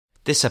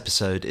This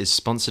episode is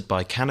sponsored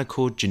by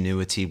Canaccord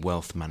Genuity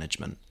Wealth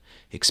Management,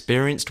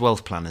 experienced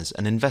wealth planners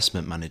and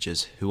investment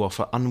managers who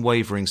offer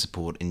unwavering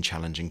support in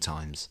challenging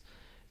times.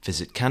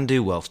 Visit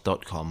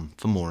candowealth.com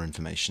for more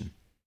information.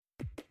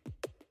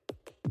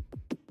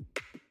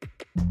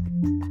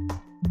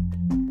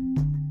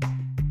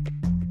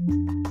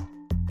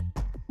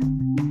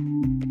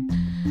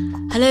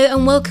 Hello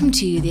and welcome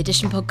to the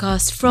Edition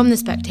podcast from The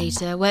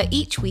Spectator, where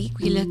each week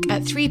we look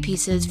at three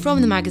pieces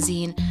from the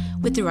magazine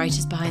with the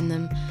writers behind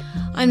them.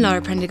 I'm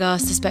Lara,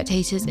 Prendergast, The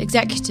Spectator's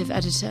executive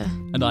editor.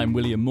 And I'm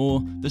William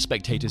Moore, The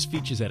Spectator's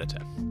features editor.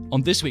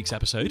 On this week's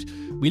episode,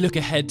 we look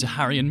ahead to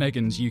Harry and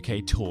Meghan's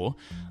UK tour,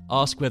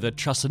 ask whether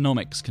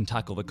Trussonomics can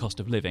tackle the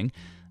cost of living,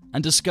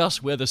 and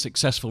discuss whether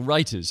successful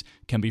writers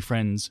can be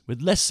friends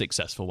with less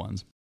successful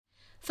ones.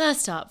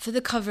 First up, for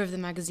the cover of the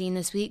magazine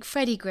this week,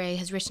 Freddy Gray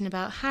has written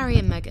about Harry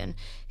and Meghan,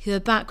 who are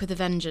back with a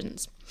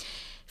vengeance.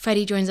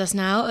 Freddy joins us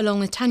now, along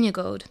with Tanya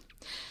Gold.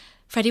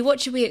 Freddy,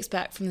 what should we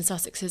expect from the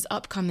Sussexes'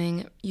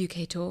 upcoming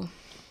UK tour?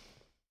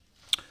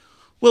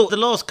 Well, the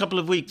last couple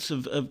of weeks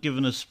have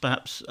given us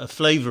perhaps a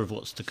flavour of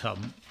what's to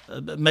come.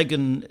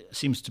 Meghan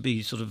seems to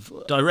be sort of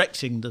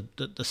directing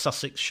the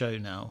Sussex show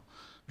now.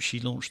 She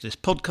launched this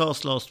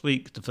podcast last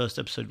week. The first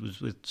episode was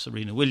with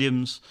Serena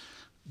Williams.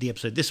 The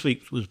episode this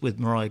week was with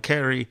Mariah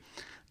Carey,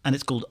 and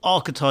it's called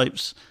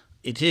Archetypes.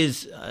 It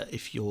is,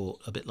 if you're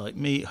a bit like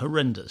me,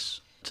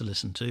 horrendous to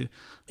listen to.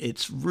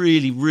 It's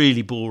really,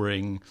 really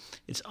boring.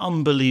 It's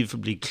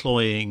unbelievably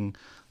cloying,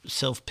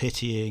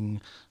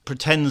 self-pitying,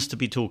 pretends to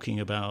be talking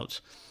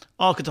about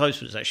archetypes,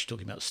 but it's actually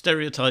talking about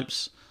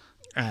stereotypes.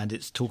 And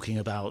it's talking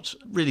about,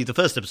 really, the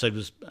first episode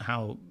was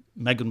how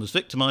Meghan was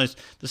victimised.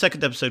 The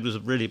second episode was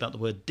really about the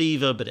word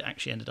diva, but it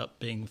actually ended up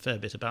being a fair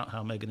bit about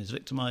how Meghan is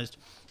victimised.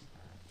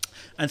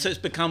 And so it's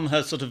become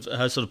her sort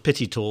of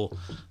pity tour.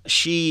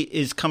 She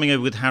is coming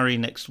over with Harry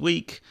next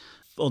week.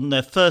 On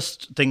their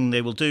first thing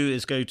they will do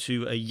is go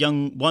to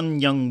One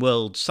Young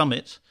World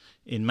Summit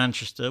in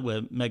Manchester,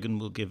 where Meghan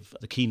will give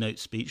the keynote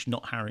speech,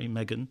 not Harry,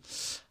 Meghan.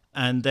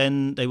 And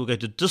then they will go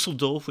to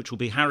Dusseldorf, which will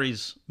be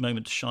Harry's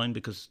moment to shine,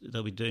 because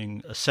they'll be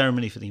doing a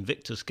ceremony for the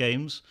Invictus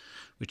Games,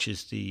 which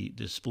is the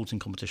sporting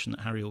competition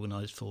that Harry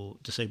organised for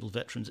disabled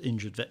veterans,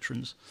 injured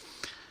veterans.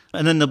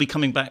 And then they'll be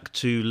coming back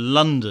to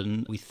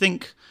London, we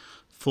think,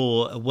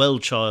 for a Well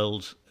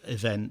Child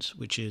event,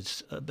 which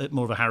is a bit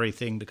more of a Harry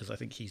thing, because I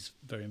think he's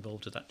very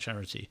involved with that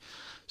charity.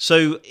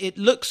 So it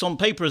looks on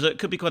paper as though it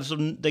could be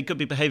they could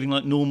be behaving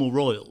like normal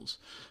royals.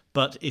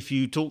 But if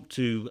you talk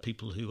to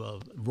people who are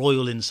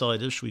royal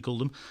insiders, should we call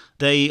them,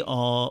 they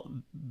are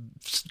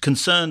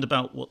concerned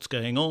about what's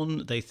going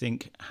on. They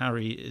think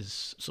Harry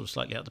is sort of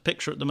slightly out of the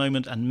picture at the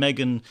moment, and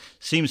Meghan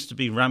seems to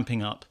be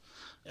ramping up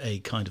a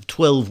kind of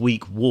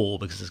 12-week war,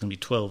 because there's going to be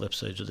 12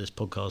 episodes of this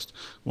podcast,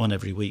 one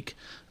every week,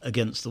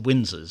 against the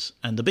Windsors.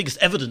 And the biggest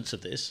evidence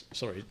of this,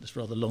 sorry, this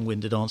rather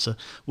long-winded answer,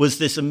 was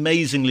this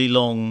amazingly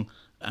long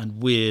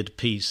and weird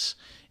piece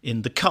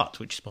in The Cut,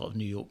 which is part of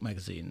New York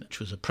Magazine, which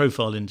was a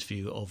profile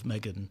interview of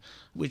Meghan,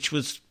 which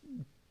was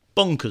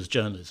bonkers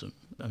journalism.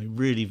 I mean,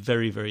 really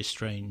very, very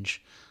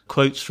strange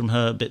quotes from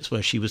her, bits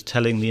where she was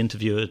telling the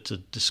interviewer to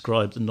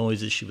describe the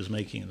noises she was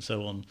making and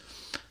so on.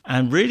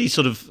 And really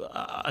sort of,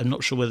 I'm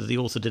not sure whether the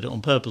author did it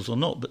on purpose or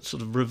not, but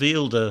sort of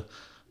revealed a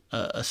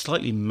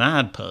slightly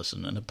mad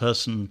person, and a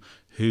person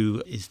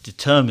who is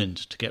determined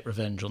to get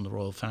revenge on the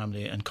royal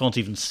family and can't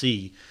even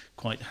see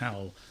quite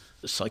how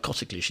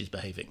psychotically she's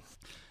behaving.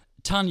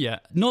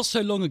 Tanya, not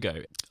so long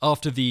ago,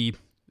 after the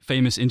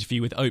famous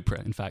interview with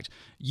Oprah, in fact,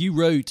 you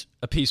wrote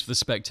a piece for The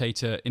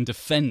Spectator in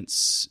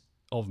defence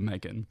of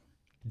Meghan.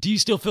 Do you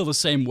still feel the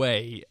same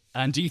way?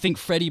 And do you think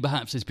Freddy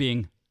perhaps is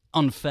being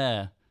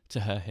unfair to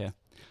her here?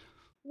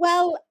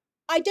 Well,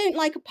 I don't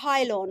like a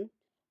pile-on.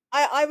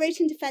 I wrote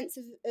in defence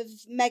of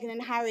Meghan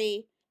and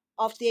Harry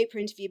after the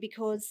Oprah interview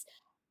because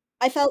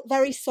I felt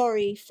very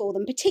sorry for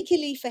them,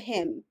 particularly for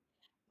him.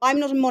 I'm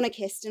not a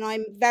monarchist, and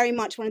I'm very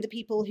much one of the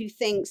people who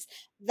thinks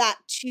that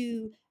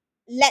to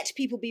let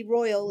people be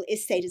royal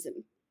is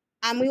sadism.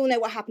 And we all know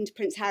what happened to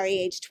Prince Harry,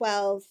 age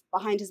 12,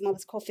 behind his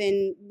mother's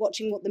coffin,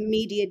 watching what the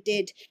media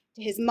did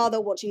to his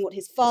mother, watching what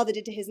his father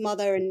did to his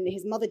mother, and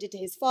his mother did to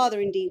his father,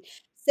 indeed.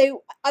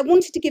 So I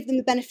wanted to give them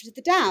the benefit of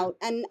the doubt.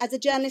 And as a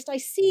journalist, I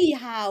see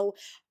how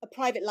a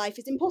private life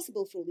is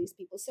impossible for all these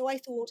people. So I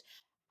thought,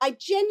 I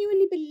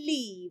genuinely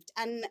believed,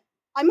 and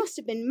I must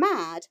have been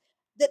mad,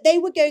 that they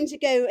were going to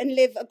go and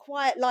live a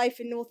quiet life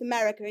in North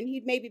America, and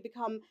he'd maybe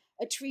become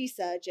a tree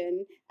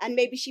surgeon, and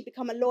maybe she'd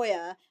become a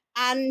lawyer,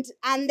 and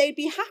they'd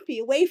be happy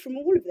away from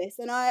all of this.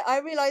 And I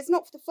realised,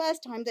 not for the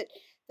first time,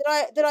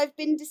 that I've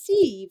been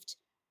deceived.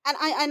 And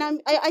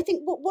I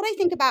think what I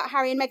think about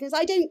Harry and Meghan is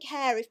I don't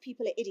care if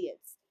people are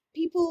idiots.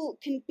 People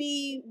can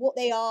be what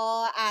they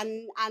are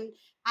and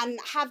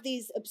have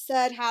these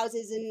absurd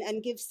houses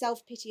and give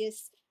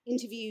self-piteous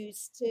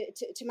interviews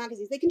to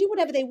magazines. They can do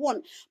whatever they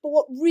want. But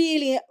what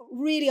really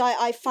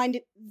I find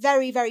it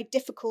very, very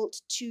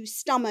difficult to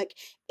stomach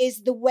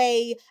is the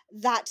way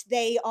that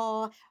they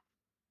are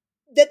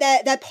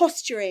that they're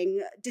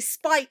posturing,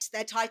 despite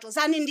their titles,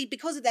 and indeed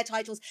because of their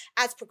titles,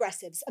 as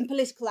progressives and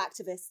political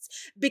activists,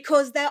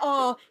 because there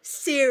are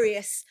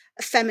serious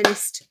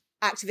feminist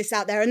activists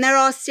out there, and there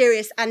are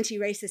serious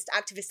anti-racist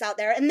activists out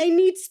there, and they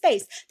need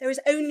space. There is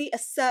only a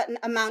certain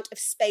amount of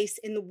space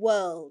in the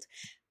world,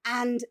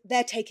 and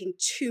they're taking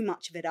too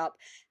much of it up.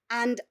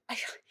 And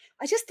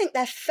I just think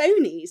they're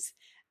phonies.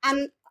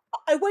 And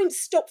I won't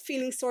stop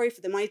feeling sorry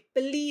for them. I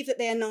believe that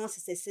they are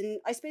narcissists. And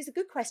I suppose a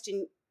good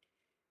question,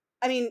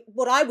 I mean,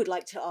 what I would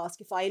like to ask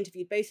if I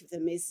interviewed both of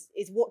them is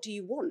what do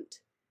you want?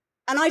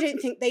 And I don't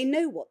think they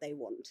know what they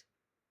want.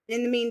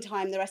 In the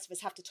meantime, the rest of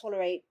us have to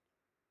tolerate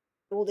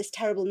all this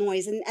terrible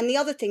noise. And the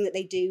other thing that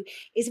they do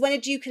is when a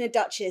duke and a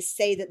duchess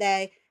say that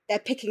they're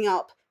picking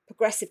up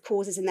progressive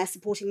causes and they're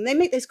supporting them, they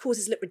make those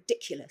causes look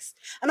ridiculous.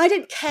 And I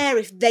don't care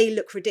if they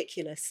look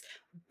ridiculous,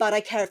 but I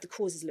care if the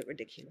causes look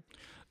ridiculous.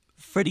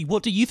 Freddie,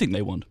 what do you think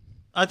they want?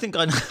 I think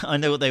I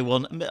know what they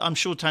want. I'm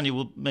sure Tanya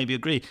will maybe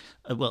agree.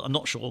 Well, I'm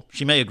not sure.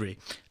 She may agree.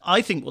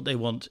 I think what they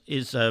want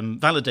is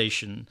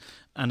validation,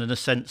 and in a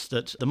sense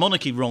that the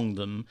monarchy wronged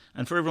them,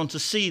 and for everyone to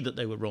see that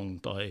they were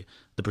wronged by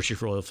the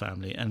British royal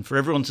family, and for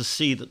everyone to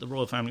see that the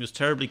royal family was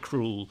terribly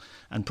cruel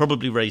and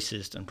probably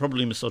racist and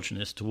probably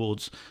misogynist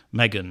towards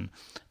Meghan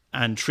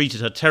and treated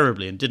her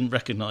terribly and didn't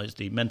recognise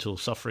the mental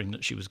suffering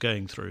that she was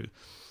going through.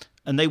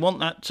 And they want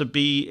that to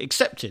be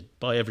accepted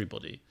by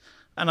everybody.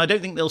 And I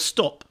don't think they'll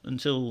stop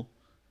until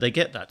they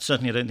get that.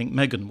 Certainly I don't think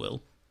Meghan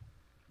will.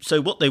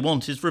 So what they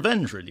want is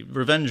revenge, really.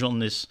 Revenge on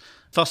this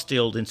fusty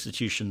old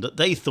institution that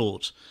they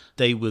thought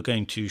they were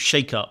going to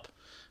shake up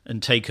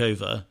and take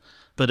over,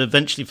 but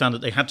eventually found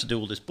that they had to do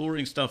all this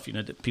boring stuff. You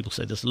know, that people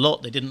say this a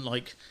lot. They didn't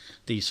like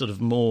the sort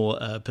of more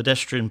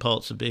pedestrian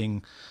parts of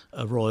being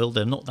royal.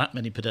 There are not that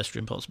many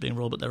pedestrian parts of being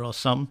royal, but there are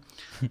some.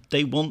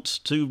 They want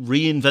to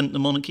reinvent the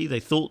monarchy. They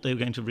thought they were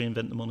going to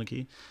reinvent the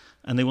monarchy,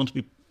 and they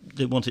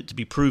want it to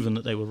be proven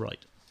that they were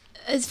right.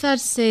 It's fair to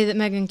say that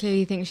Meghan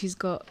clearly thinks she's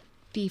got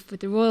beef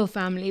with the royal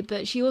family,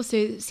 but she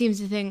also seems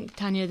to think,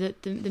 Tanya,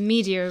 that the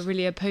media are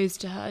really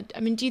opposed to her. I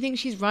mean, do you think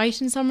she's right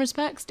in some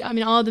respects? I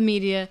mean, are the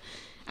media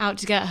out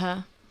to get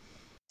her?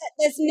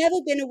 There's never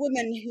been a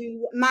woman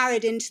who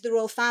married into the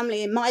royal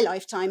family in my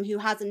lifetime who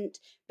hasn't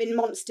been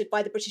monstered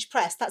by the British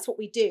press. That's what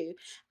we do.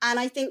 And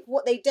I think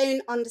what they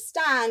don't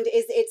understand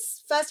is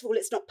first of all,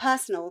 it's not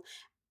personal.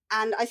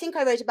 And I think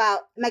I wrote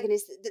about Meghan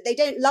is that they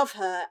don't love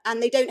her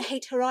and they don't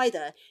hate her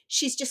either.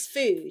 She's just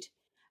food.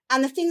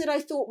 And the thing that I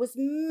thought was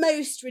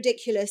most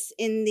ridiculous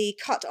in the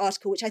Cut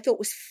article, which I thought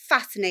was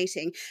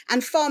fascinating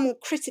and far more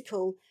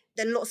critical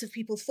than lots of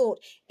people thought,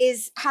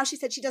 is how she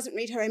said she doesn't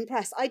read her own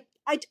press.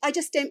 I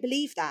just don't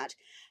believe that.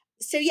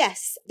 So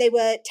yes, they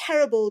were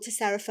terrible to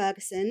Sarah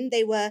Ferguson.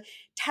 They were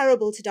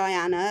terrible to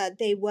Diana.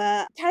 They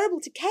were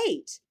terrible to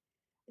Kate.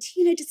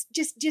 You know, just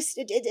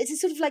it's a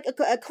sort of like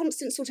a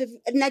constant sort of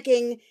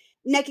negging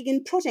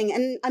and prodding.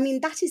 And I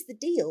mean, that is the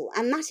deal.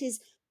 And that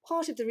is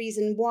part of the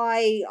reason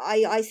why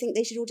I think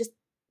they should all just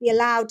be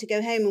allowed to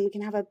go home and we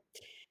can have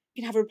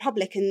a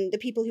republic, and the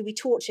people who we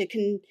torture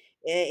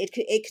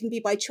it can be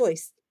by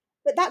choice.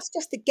 But that's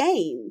just the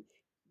game.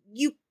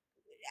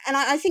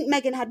 I think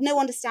Meghan had no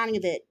understanding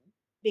of it,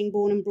 being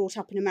born and brought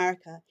up in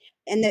America,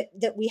 and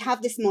that we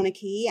have this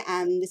monarchy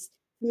and this,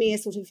 for me,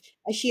 is sort of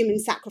a human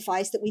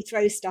sacrifice that we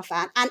throw stuff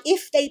at. And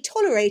if they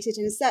tolerate it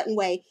in a certain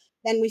way,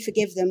 then we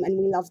forgive them and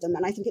we love them.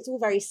 And I think it's all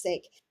very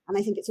sick, and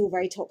I think it's all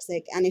very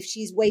toxic. And if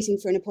she's waiting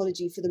for an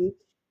apology for them,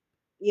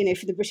 you know,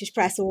 for the British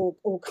press or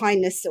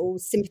kindness or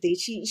sympathy,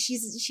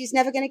 she's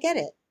never going to get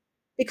it.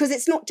 Because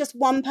it's not just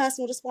one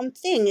person or just one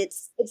thing.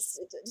 It's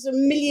sort of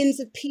millions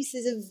of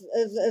pieces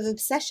of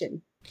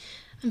obsession.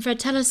 And Fred,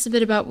 tell us a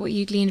bit about what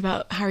you gleaned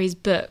about Harry's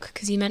book,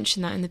 because you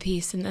mentioned that in the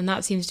piece, and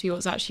that seems to be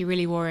what's actually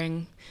really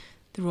worrying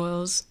the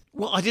royals.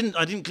 Well, I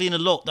didn't glean a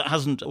lot that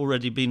hasn't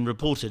already been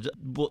reported.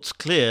 What's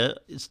clear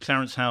is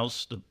Clarence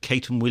House, the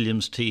Kate and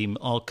Williams team,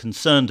 are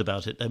concerned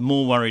about it. They're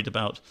more worried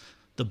about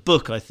the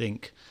book, I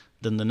think,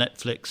 than the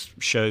Netflix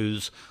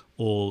shows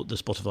or the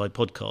Spotify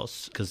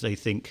podcasts, because they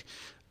think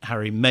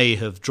Harry may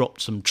have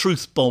dropped some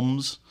truth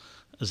bombs,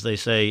 as they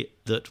say,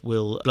 that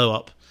will blow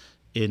up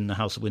in the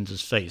House of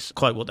Windsor's face.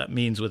 Quite what that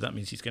means, whether that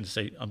means he's going to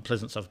say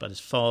unpleasant stuff about his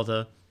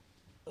father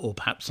or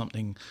perhaps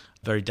something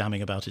very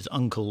damning about his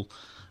uncle,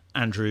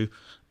 Andrew,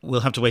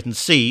 we'll have to wait and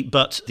see.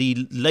 But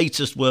the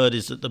latest word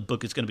is that the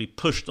book is going to be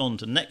pushed on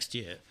to next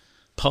year,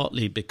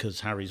 partly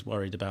because Harry's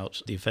worried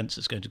about the offence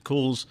it's going to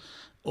cause,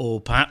 or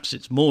perhaps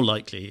the more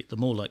likely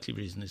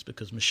reason is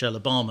because Michelle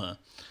Obama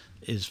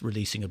is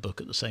releasing a book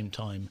at the same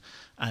time,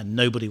 and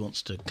nobody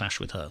wants to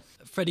clash with her.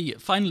 Freddie,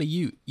 finally,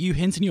 you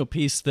hint in your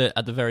piece that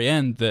at the very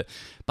end that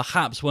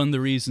perhaps one of the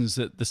reasons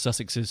that the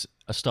Sussexes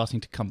are starting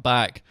to come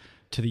back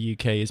to the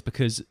UK is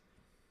because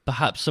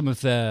perhaps some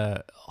of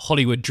their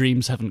Hollywood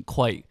dreams haven't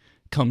quite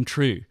come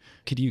true.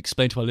 Could you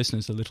explain to our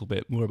listeners a little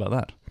bit more about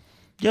that?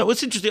 Yeah, well,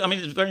 it's interesting. I mean,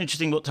 it's very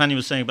interesting what Tanya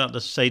was saying about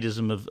the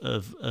sadism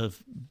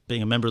of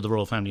being a member of the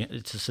royal family.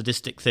 It's a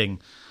sadistic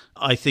thing.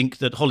 I think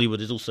that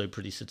Hollywood is also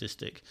pretty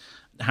sadistic.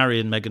 Harry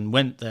and Meghan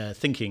went there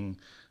thinking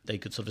they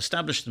could sort of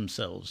establish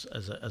themselves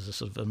as a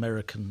sort of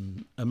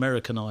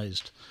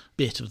Americanized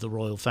bit of the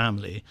royal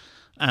family.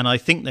 And I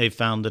think they've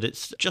found that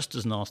it's just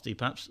as nasty,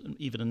 perhaps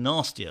even a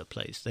nastier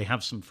place. They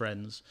have some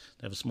friends,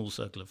 they have a small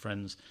circle of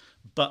friends,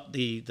 but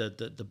the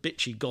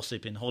bitchy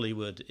gossip in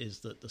Hollywood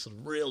is that the sort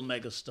of real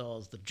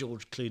megastars, the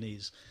George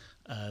Clooney's,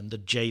 the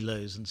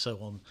J-Los and so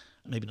on,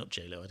 maybe not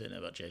J-Lo, I don't know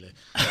about J-Lo,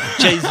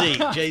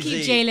 Jay-Z,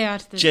 Keep J-Lo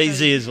out of this.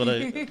 Jay-Z is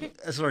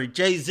what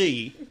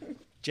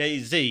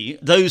Jay-Z,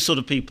 those sort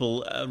of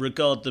people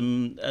regard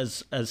them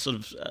as sort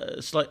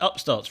of slight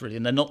upstarts, really,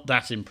 and they're not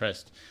that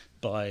impressed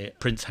by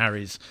Prince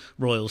Harry's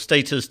royal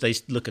status. They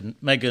look at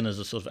Meghan as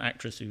a sort of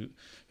actress who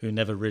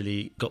never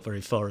really got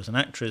very far as an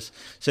actress.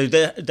 So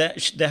they're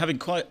having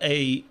quite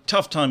a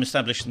tough time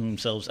establishing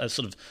themselves as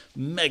sort of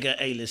mega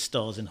A-list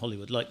stars in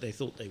Hollywood, like they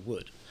thought they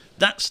would.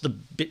 That's the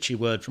bitchy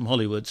word from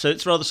Hollywood. So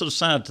it's rather sort of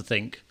sad to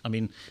think. I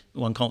mean,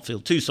 one can't feel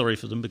too sorry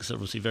for them because they're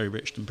obviously very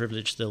rich and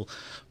privileged still.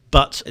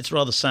 But it's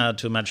rather sad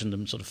to imagine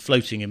them sort of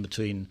floating in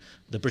between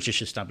the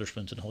British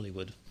establishment and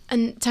Hollywood.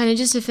 And Tanya,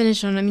 just to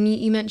finish on, I mean,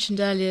 you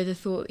mentioned earlier the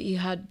thought you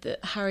had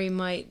that Harry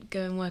might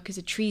go and work as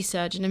a tree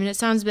surgeon. I mean, it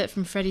sounds a bit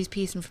from Freddy's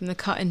piece and from the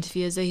Cut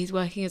interview as though he's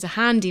working as a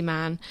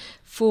handyman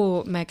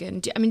for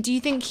Meghan. Do you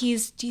think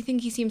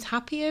he seems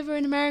happy over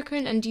in America?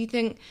 And do you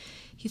think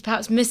he's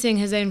perhaps missing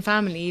his own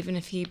family, even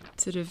if he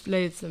sort of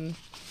loathes them?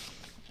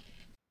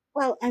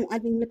 Well, I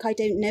mean, look, I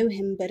don't know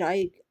him, but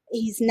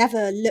he's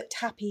never looked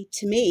happy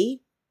to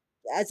me.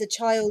 As a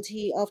child,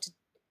 after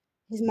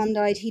his mum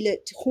died, he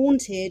looked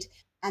haunted.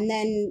 And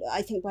then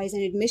I think by his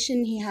own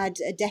admission, he had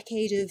a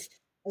decade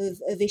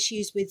of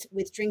issues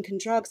with drink and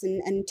drugs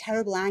and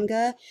terrible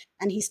anger.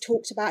 And he's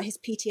talked about his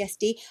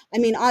PTSD. I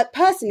mean, I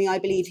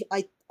believe,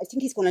 I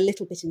think he's gone a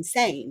little bit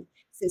insane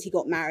since he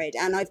got married.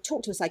 And I've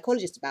talked to a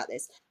psychologist about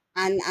this.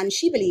 And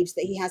she believes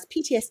that he has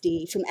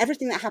PTSD from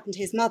everything that happened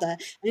to his mother.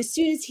 And as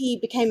soon as he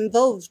became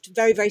involved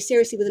very, very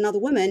seriously with another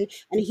woman,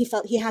 and he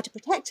felt he had to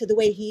protect her the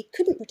way he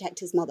couldn't protect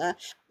his mother,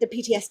 the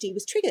PTSD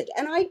was triggered.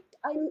 And I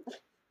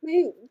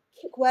don't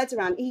kick words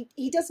around.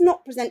 He does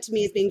not present to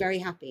me as being very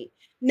happy.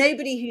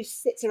 Nobody who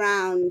sits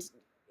around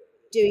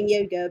doing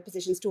yoga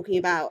positions talking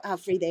about how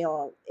free they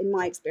are, in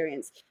my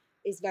experience,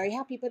 is very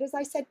happy. But as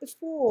I said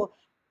before,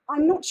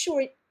 I'm not sure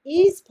it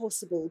is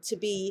possible to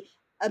be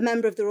a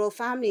member of the royal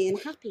family and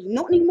happy.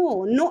 Not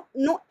anymore.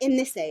 Not in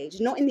this age.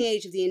 Not in the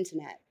age of the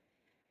internet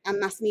and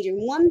mass media.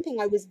 And one thing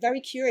I was very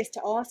curious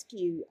to ask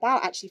you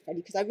about, actually, Freddy,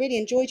 because I really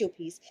enjoyed your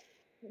piece,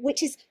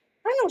 which is,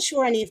 I'm not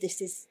sure any of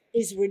this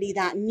is really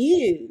that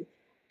new.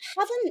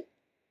 Haven't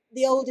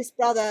the oldest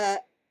brother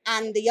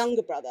and the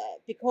younger brother,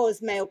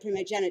 because male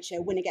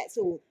primogeniture, winner gets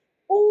all,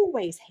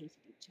 always hated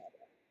each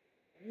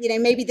other? You know,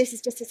 maybe this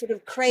is just a sort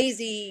of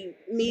crazy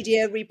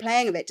media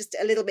replaying of it, just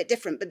a little bit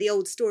different, but the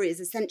old story is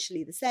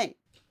essentially the same.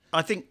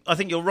 I think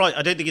you're right.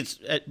 I don't think it's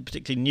a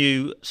particularly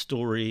new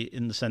story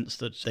in the sense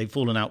that they've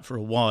fallen out for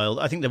a while.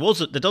 I think there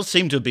does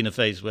seem to have been a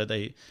phase where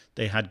they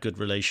had good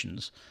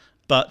relations,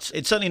 but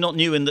it's certainly not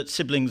new in that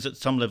siblings at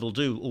some level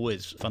do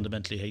always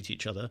fundamentally hate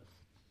each other.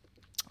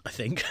 I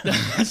think.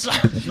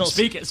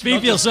 Speak for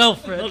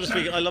yourself, Fred. Not just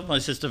speak. I love my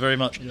sister very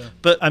much,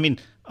 but I mean,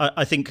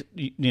 I think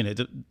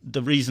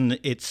the reason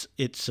it's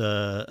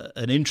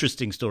an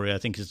interesting story, I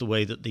think, is the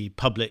way that the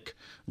public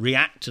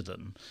react to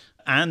them.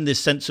 And this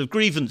sense of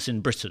grievance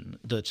in Britain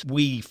that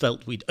we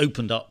felt we'd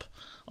opened up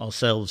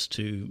ourselves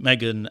to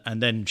Meghan,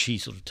 and then she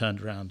sort of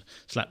turned around,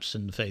 slapped us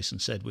in the face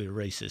and said we were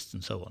racist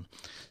and so on.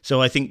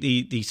 So I think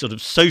the sort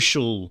of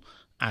social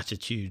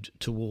attitude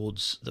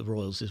towards the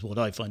royals is what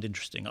I find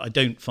interesting. I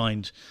don't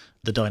find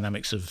the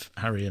dynamics of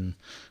Harry and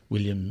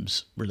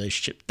William's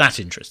relationship that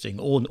interesting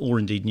or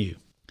indeed new.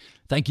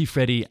 Thank you,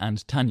 Freddy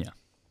and Tanya.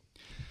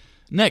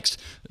 Next,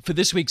 for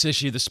this week's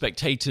issue, The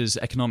Spectator's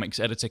economics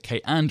editor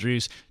Kate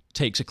Andrews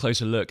takes a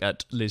closer look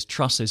at Liz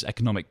Truss's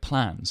economic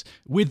plans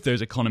with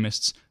those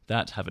economists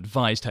that have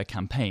advised her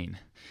campaign.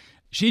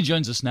 She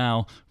joins us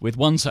now with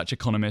one such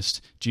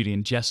economist,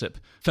 Julian Jessop,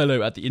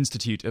 fellow at the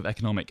Institute of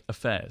Economic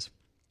Affairs.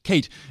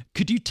 Kate,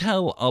 could you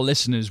tell our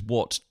listeners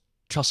what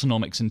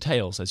Trussonomics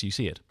entails as you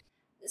see it?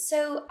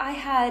 So I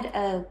had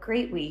a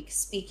great week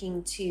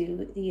speaking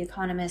to the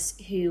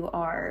economists who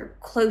are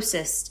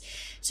closest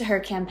to her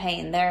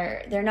campaign.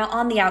 They're not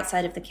on the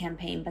outside of the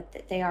campaign,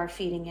 but they are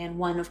feeding in.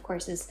 One, of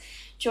course, is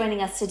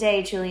joining us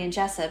today, Julian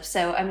Jessop.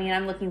 So, I mean,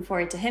 I'm looking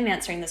forward to him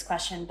answering this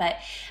question. But,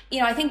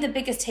 I think the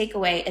biggest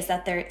takeaway is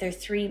that there are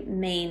three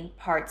main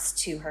parts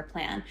to her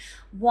plan.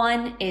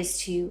 One is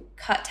to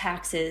cut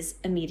taxes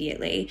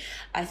immediately.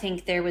 I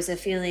think there was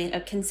a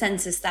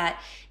consensus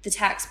that the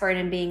tax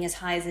burden being as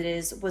high as it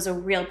is was a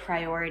real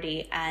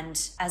priority.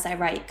 And as I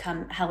write,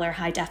 come hell or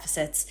high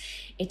deficits,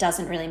 it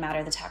doesn't really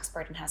matter. The tax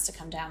burden has to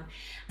come down.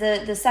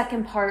 The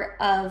second part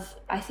of,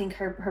 I think,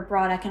 her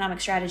broad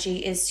economic strategy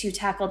is to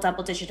tackle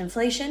double-digit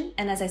inflation.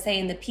 And as I say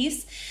in the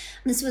piece,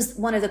 this was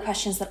one of the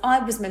questions that I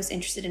was most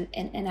interested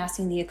in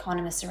asking the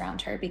economists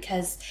around her,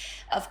 because,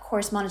 of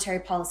course, monetary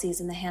policy is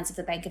in the hands of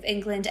the Bank of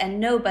England, and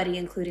nobody,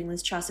 including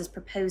Liz Truss, is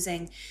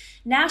proposing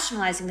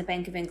nationalizing the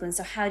Bank of England.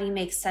 So how do you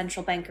make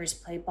central bankers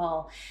play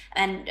ball?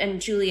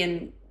 And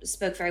Julian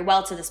spoke very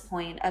well to this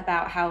point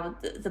about how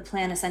the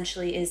plan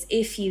essentially is,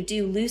 if you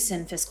do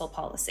loosen fiscal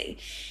policy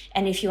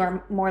and if you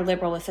are more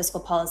liberal with fiscal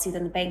policy,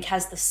 then the bank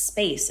has the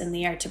space in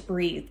the air to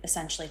breathe,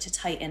 essentially to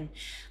tighten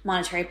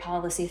monetary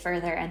policy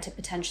further and to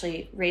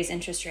potentially raise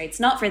interest rates,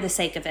 not for the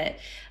sake of it,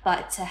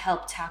 but to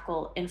help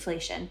tackle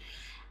inflation.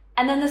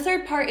 And then the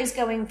third part is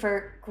going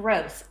for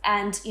growth.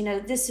 And,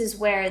 this is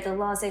where the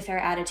laissez-faire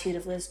attitude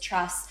of Liz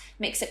Truss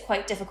makes it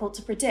quite difficult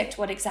to predict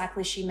what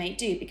exactly she may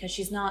do, because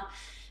she's not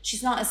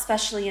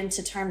especially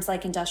into terms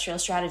like industrial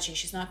strategy.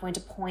 She's not going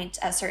to point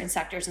at certain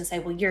sectors and say,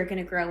 well, you're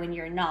going to grow and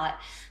you're not.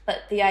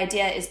 But the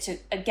idea is to,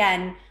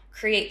 again,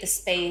 create the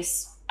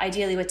space,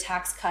 ideally with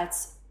tax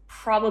cuts,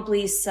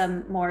 probably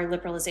some more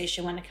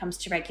liberalization when it comes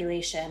to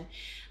regulation,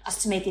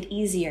 just to make it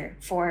easier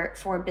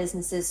for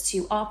businesses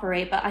to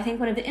operate. But I think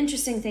one of the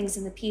interesting things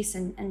in the piece,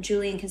 and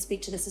Julian can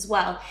speak to this as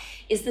well,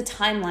 is the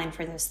timeline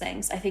for those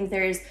things. I think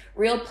there is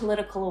real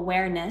political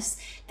awareness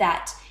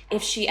that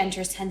if she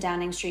enters 10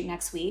 Downing Street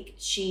next week,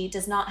 she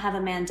does not have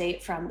a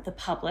mandate from the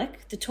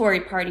public. The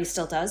Tory party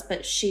still does,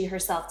 but she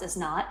herself does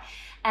not.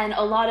 And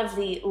a lot of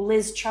the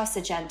Liz Truss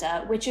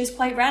agenda, which is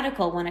quite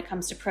radical when it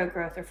comes to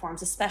pro-growth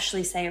reforms,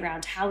 especially, say,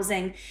 around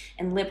housing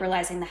and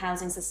liberalizing the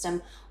housing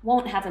system,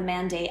 won't have a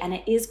mandate. And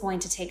it is going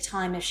to take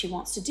time, if she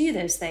wants to do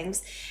those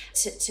things,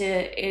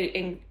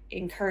 to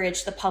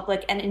encourage the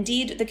public and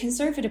indeed the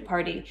Conservative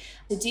Party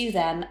to do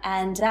them.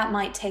 And that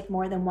might take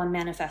more than one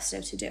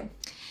manifesto to do.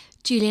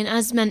 Julian,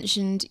 as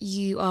mentioned,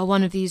 you are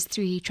one of these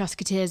 3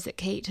 Trussketeers that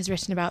Kate has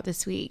written about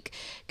this week.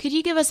 Could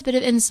you give us a bit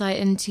of insight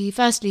into,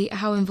 firstly,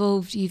 how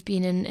involved you've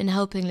been in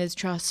helping Liz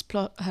Truss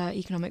plot her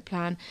economic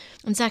plan,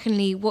 and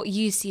secondly, what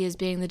you see as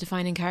being the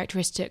defining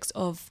characteristics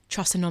of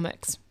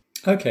Trussonomics?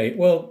 Okay,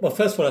 well,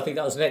 first of all, I think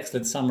that was an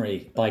excellent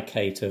summary by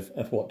Kate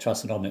of what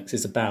Trussonomics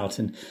is about.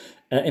 And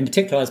in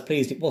particular, I was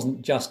pleased it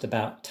wasn't just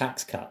about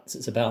tax cuts.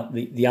 It's about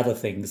the other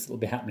things that will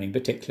be happening,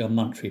 particularly on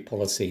monetary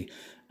policy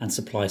and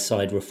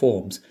supply-side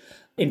reforms.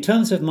 In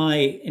terms of my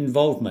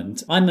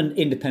involvement, I'm an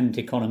independent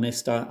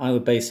economist. I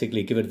would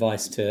basically give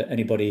advice to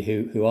anybody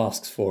who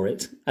asks for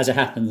it. As it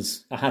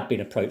happens, I have been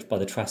approached by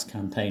the Truss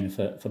campaign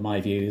for my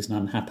views, and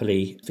I'm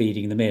happily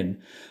feeding them in.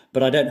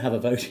 But I don't have a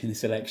vote in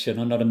this election.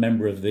 I'm not a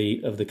member of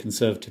the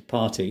Conservative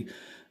Party.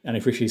 And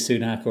if Rishi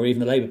Sunak or even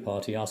the Labour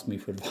Party ask me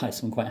for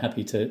advice, I'm quite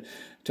happy to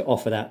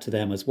offer that to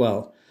them as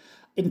well.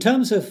 In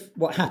terms of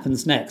what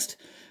happens next,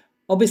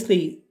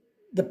 obviously,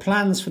 the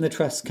plans from the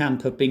Truss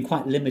camp have been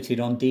quite limited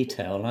on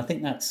detail, and I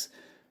think that's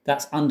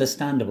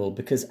understandable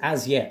because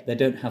as yet they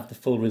don't have the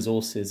full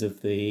resources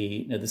of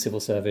the civil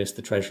service,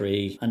 the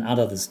Treasury, and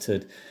others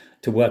to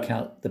work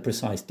out the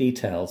precise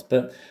details.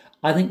 But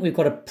I think we've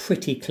got a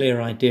pretty clear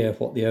idea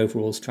of what the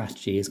overall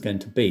strategy is going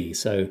to be.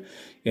 So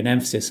an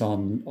emphasis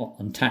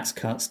on tax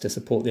cuts to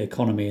support the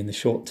economy in the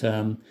short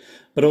term,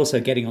 but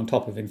also getting on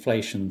top of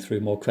inflation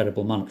through more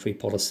credible monetary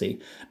policy.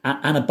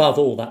 And above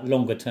all, that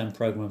longer term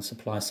programme of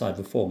supply side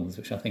reforms,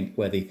 which I think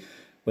where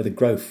the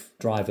growth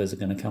drivers are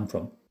going to come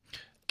from.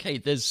 Okay,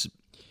 there's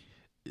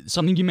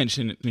something you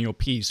mentioned in your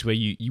piece where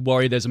you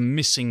worry there's a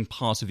missing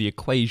part of the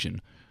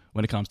equation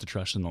when it comes to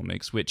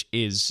Trussonomics, which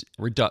is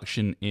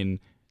reduction in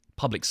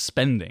public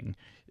spending.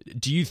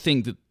 Do you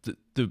think that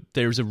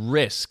there is a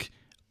risk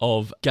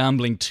of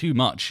gambling too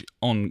much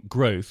on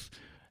growth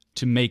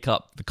to make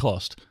up the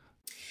cost?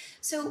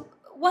 So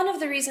one of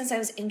the reasons I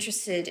was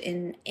interested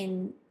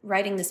in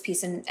writing this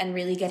piece and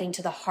really getting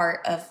to the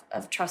heart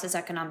of Truss's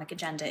economic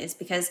agenda is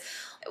because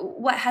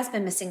what has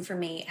been missing for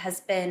me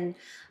has been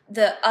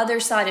the other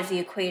side of the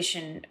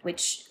equation,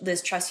 which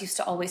Liz Truss used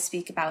to always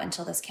speak about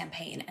until this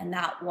campaign, and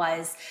that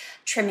was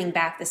trimming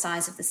back the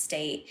size of the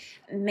state,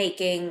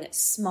 making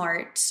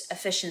smart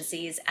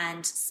efficiencies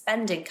and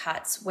spending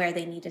cuts where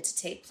they needed to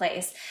take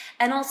place,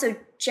 and also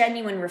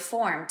genuine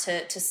reform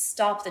to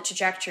stop the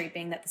trajectory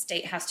being that the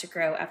state has to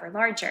grow ever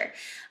larger.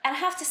 And I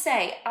have to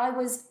say, I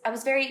was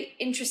very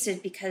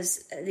interested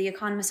because the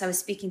economists I was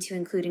speaking to,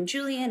 including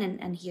Julian,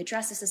 and he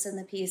addresses this in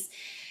the piece,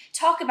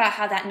 talk about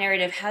how that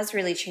narrative has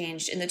really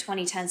changed. In the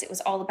 2010s, it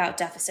was all about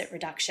deficit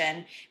reduction.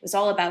 It was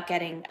all about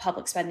getting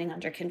public spending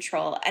under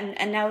control.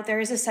 And now there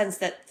is a sense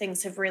that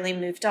things have really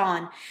moved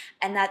on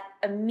and that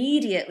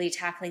immediately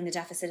tackling the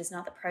deficit is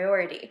not the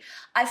priority.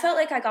 I felt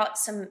like I got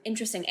some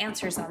interesting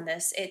answers on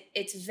this.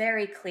 It's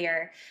very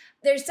clear.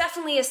 There's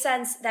definitely a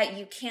sense that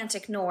you can't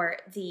ignore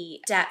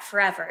the debt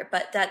forever,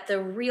 but that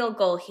the real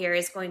goal here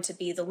is going to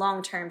be the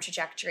long-term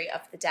trajectory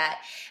of the debt.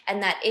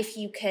 And that if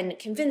you can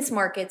convince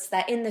markets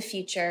that in the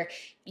future,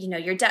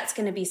 your debt's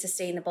going to be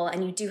sustainable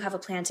and you do have a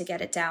plan to get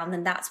it down,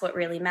 then that's what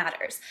really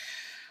matters.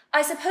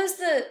 I suppose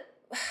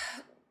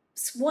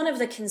one of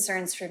the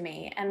concerns for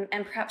me, and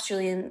perhaps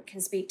Julian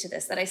can speak to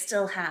this, that I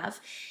still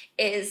have,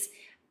 is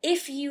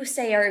if you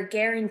say are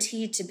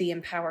guaranteed to be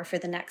in power for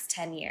the next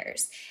 10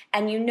 years,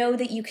 and you know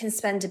that you can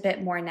spend a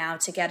bit more now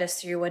to get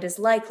us through what is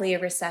likely a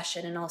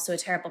recession and also a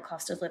terrible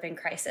cost of living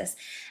crisis,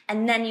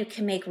 and then you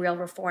can make real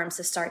reforms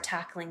to start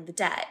tackling the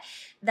debt,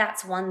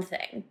 that's one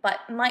thing. But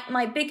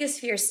my biggest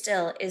fear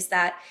still is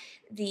that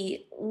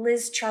the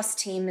Liz Truss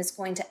team is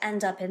going to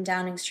end up in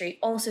Downing Street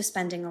also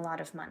spending a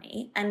lot of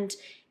money. And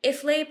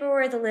if Labour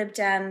or the Lib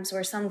Dems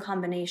or some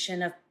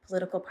combination of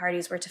political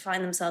parties were to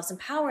find themselves in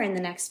power in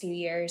the next few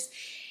years,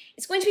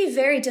 it's going to be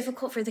very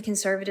difficult for the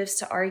Conservatives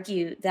to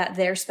argue that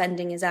their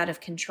spending is out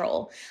of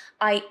control.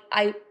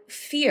 I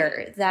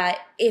fear that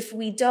if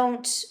we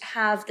don't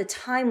have the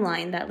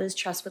timeline that Liz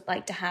Truss would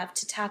like to have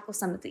to tackle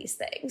some of these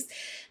things,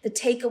 the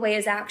takeaway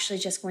is actually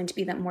just going to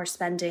be that more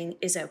spending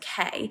is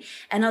okay,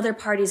 and other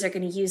parties are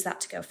going to use that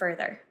to go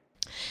further.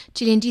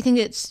 Julian, do you think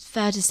it's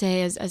fair to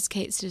say, as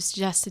Kate sort of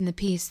suggests in the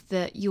piece,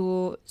 that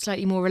you're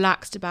slightly more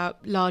relaxed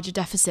about larger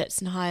deficits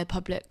and higher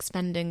public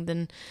spending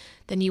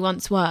than you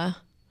once were?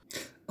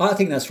 I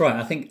think that's right.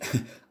 I think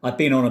I've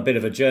been on a bit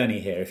of a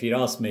journey here. If you'd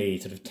asked me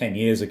sort of 10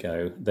 years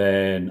ago,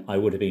 then I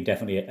would have been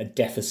definitely a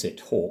deficit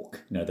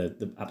hawk.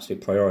 The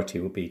absolute priority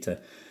would be to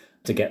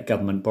get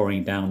government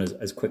borrowing down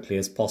as quickly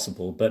as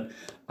possible. But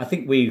I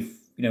think we've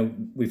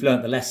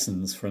learnt the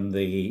lessons from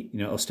the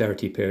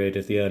austerity period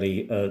of the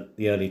early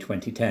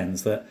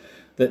 2010s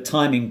that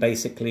timing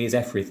basically is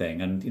everything,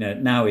 and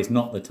now is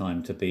not the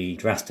time to be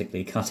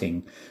drastically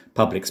cutting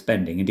public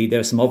spending. Indeed, there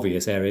are some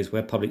obvious areas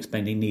where public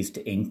spending needs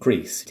to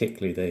increase,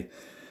 particularly the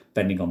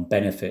spending on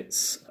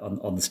benefits,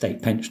 on the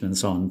state pension and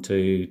so on,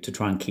 to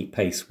try and keep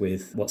pace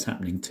with what's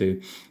happening to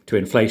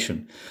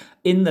inflation.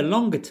 In the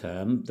longer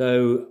term,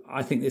 though,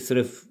 I think this sort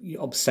of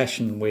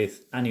obsession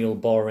with annual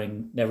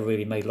borrowing never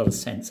really made a lot of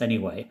sense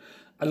anyway.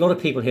 A lot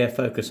of people here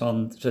focus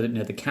on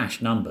the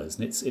cash numbers,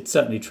 and it's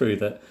certainly true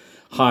that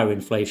higher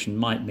inflation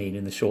might mean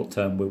in the short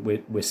term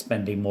we're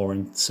spending more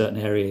in certain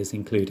areas,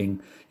 including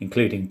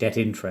debt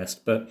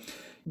interest. But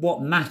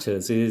what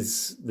matters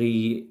is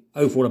the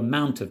overall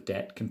amount of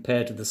debt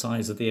compared to the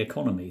size of the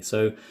economy.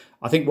 So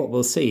I think what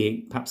we'll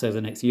see, perhaps over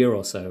the next year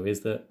or so,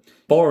 is that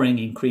borrowing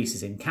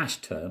increases in cash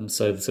terms.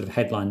 So the sort of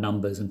headline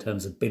numbers in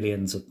terms of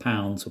billions of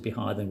pounds will be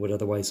higher than would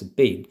otherwise have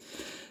been.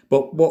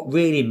 But what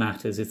really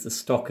matters is the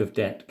stock of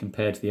debt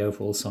compared to the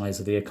overall size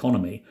of the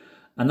economy.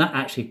 And that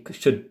actually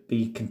should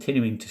be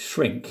continuing to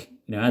shrink.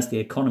 As the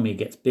economy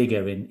gets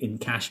bigger in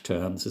cash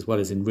terms as well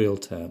as in real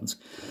terms,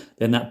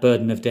 then that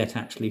burden of debt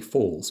actually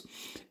falls.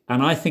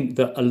 And I think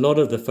that a lot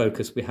of the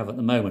focus we have at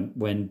the moment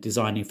when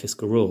designing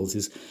fiscal rules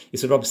is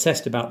sort of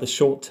obsessed about the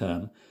short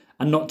term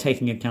and not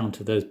taking account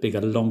of those bigger,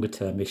 longer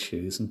term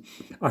issues. And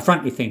I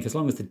frankly think as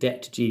long as the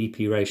debt to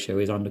GDP ratio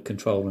is under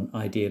control and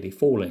ideally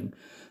falling,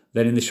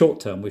 then in the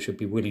short term we should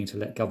be willing to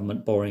let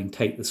government borrowing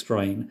take the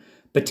strain,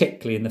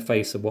 particularly in the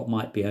face of what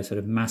might be a sort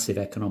of massive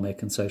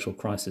economic and social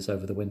crisis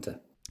over the winter.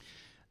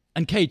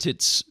 And Kate,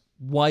 it's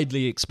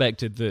widely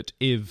expected that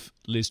if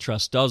Liz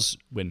Truss does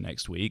win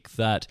next week,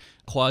 that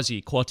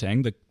Kwasi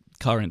Kwarteng, the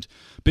current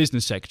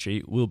business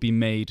secretary, will be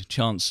made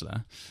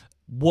chancellor.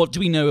 What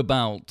do we know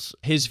about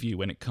his view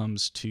when it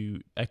comes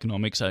to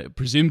economics?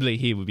 Presumably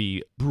he would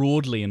be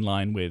broadly in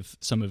line with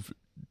some of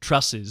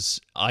Truss's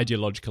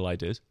ideological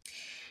ideas.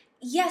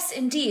 Yes,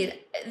 indeed.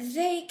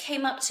 They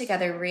came up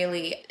together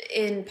really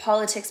in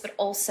politics, but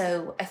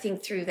also, I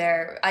think, through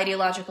their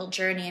ideological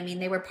journey. I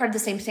mean, they were part of the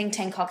same think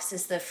tank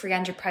caucuses, the Free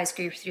Enterprise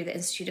Group through the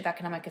Institute of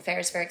Economic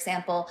Affairs, for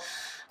example.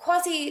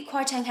 Kwasi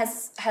Kwarteng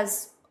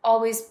has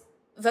always,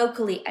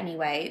 vocally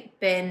anyway,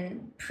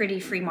 been pretty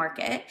free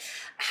market.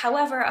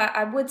 However,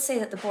 I would say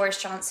that the Boris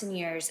Johnson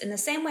years, in the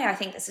same way I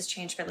think this has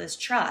changed for Liz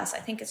Truss, I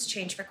think it's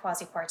changed for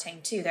Kwasi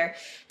Kwarteng too. There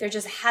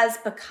just has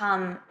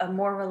become a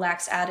more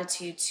relaxed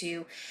attitude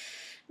to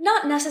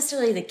not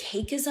necessarily the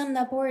cakeism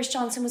that Boris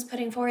Johnson was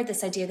putting forward,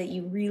 this idea that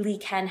you really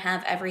can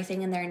have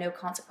everything and there are no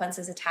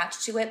consequences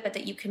attached to it, but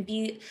that you can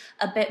be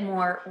a bit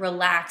more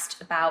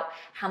relaxed about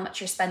how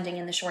much you're spending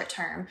in the short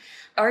term,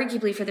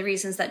 arguably for the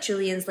reasons that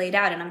Julian's laid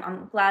out. And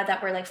I'm glad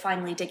that we're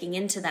finally digging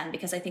into them,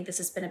 because I think this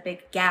has been a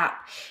big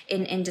gap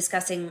in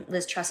discussing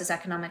Liz Truss's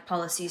economic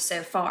policies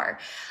so far.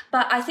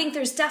 But I think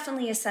there's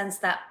definitely a sense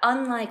that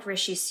unlike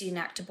Rishi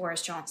Sunak to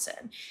Boris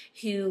Johnson,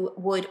 who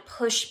would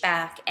push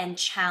back and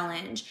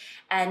challenge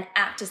and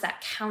act as that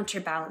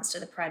counterbalance to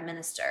the Prime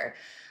Minister,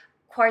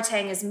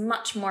 Kwarteng is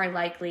much more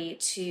likely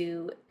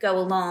to go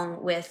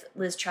along with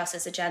Liz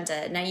Truss's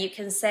agenda. Now, you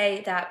can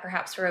say that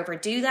perhaps we're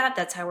overdue that.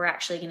 That's how we're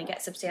actually going to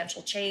get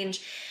substantial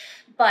change.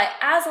 But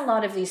as a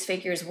lot of these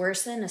figures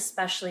worsen,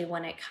 especially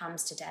when it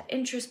comes to debt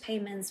interest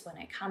payments, when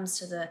it comes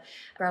to the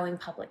growing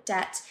public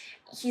debt,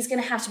 he's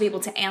going to have to be able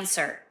to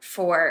answer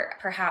for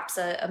perhaps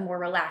a more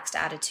relaxed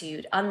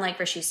attitude, unlike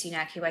Rishi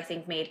Sunak, who I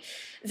think made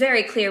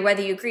very clear,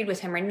 whether you agreed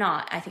with him or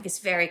not, I think it's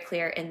very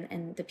clear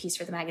in the piece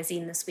for the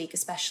magazine this week,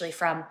 especially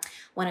from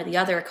one of the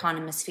other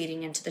economists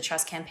feeding into the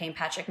Truss campaign,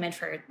 Patrick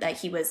Midford, that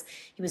he was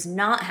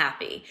not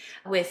happy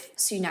with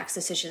Sunak's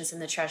decisions in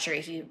the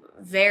Treasury. He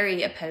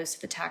very opposed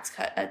to the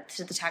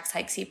tax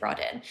hikes he brought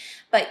in.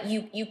 But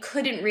you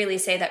couldn't really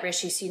say that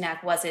Rishi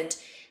Sunak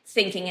wasn't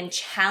thinking and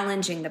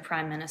challenging the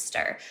prime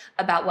minister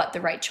about what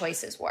the right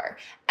choices were.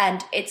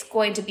 And it's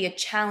going to be a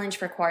challenge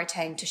for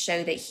Kwarteng to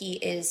show that he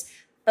is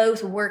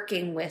both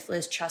working with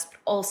Liz Truss, but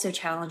also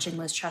challenging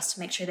Liz Truss to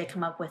make sure they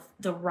come up with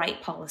the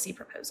right policy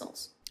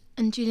proposals.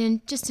 And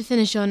Julian, just to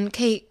finish on,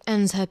 Kate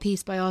ends her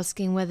piece by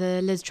asking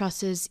whether Liz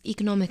Truss's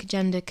economic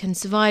agenda can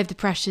survive the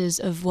pressures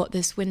of what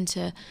this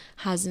winter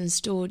has in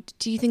store.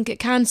 Do you think it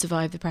can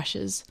survive the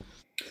pressures?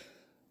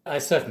 I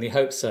certainly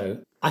hope so.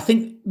 I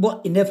think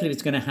what inevitably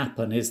is going to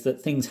happen is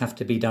that things have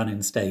to be done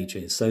in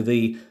stages. So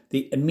the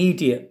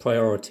immediate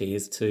priority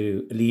is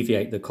to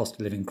alleviate the cost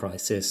of living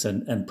crisis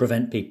and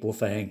prevent people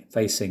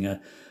facing a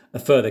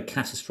further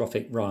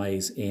catastrophic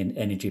rise in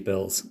energy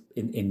bills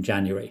in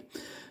January.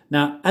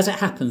 Now, as it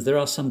happens, there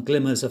are some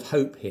glimmers of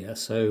hope here.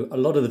 So a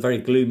lot of the very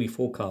gloomy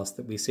forecasts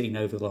that we've seen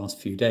over the last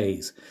few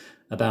days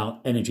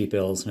about energy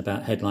bills and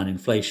about headline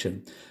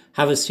inflation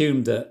have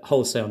assumed that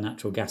wholesale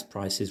natural gas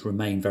prices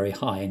remain very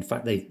high. In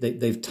fact,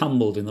 they've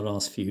tumbled in the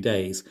last few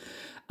days.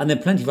 And there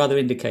are plenty of other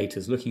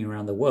indicators looking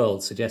around the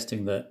world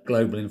suggesting that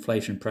global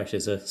inflation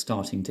pressures are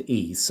starting to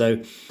ease.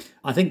 So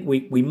I think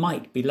we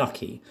might be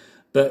lucky.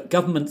 But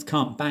governments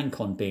can't bank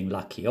on being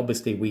lucky.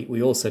 Obviously,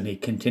 we also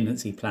need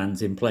contingency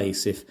plans in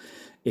place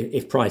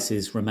if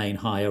prices remain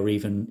high or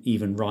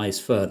even rise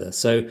further.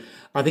 So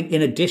I think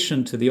in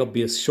addition to the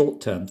obvious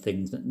short-term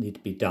things that need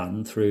to be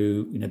done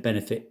through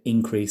benefit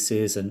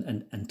increases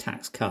and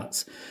tax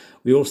cuts,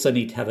 we also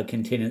need to have a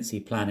contingency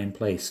plan in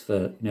place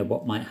for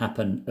what might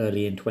happen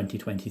early in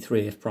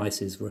 2023 if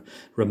prices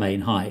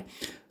remain high.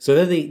 So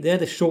they're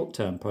the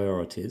short-term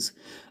priorities.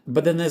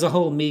 But then there's a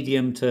whole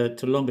medium to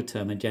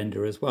longer-term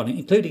agenda as well,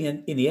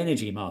 including in the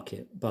energy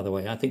market, by the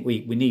way. I think we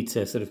need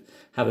to sort of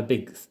have a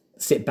big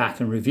sit back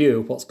and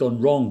review of what's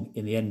gone wrong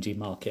in the energy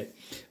market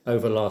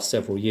over the last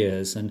several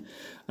years. And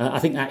I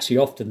think actually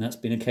often that's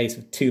been a case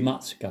of too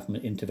much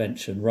government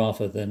intervention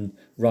rather than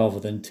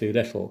too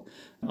little.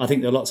 I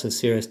think there are lots of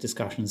serious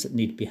discussions that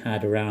need to be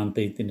had around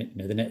the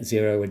net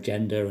zero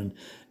agenda and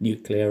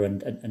nuclear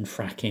and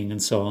fracking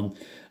and so on.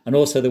 And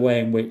also the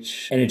way in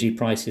which energy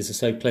prices are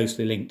so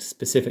closely linked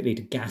specifically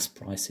to gas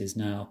prices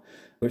now,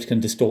 which can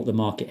distort the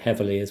market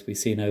heavily, as we've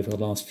seen over the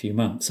last few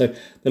months. So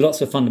there are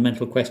lots of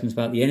fundamental questions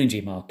about the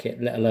energy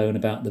market, let alone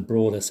about the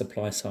broader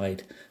supply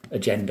side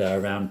agenda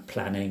around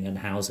planning and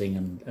housing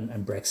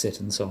and Brexit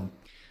and so on.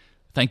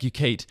 Thank you,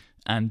 Kate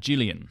and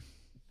Julian.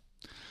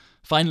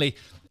 Finally,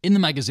 in the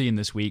magazine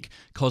this week,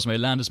 Cosmo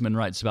Landesman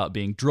writes about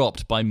being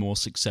dropped by more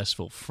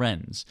successful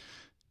friends.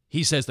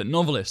 He says that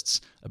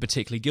novelists are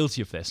particularly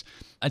guilty of this,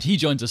 and he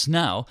joins us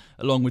now,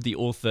 along with the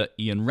author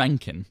Ian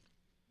Rankin.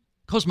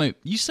 Cosmo,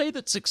 you say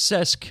that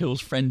success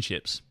kills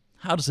friendships.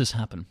 How does this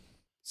happen?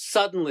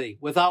 Suddenly,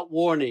 without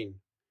warning.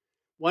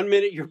 1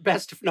 minute you're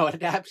best of no,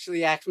 it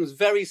actually happens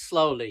very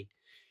slowly.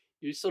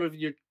 You're sort of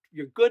you're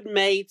good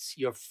mates,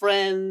 you're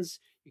friends,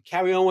 you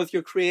carry on with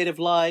your creative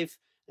life,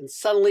 and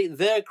suddenly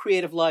their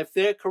creative life,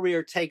 their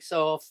career takes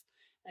off,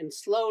 and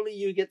slowly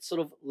you get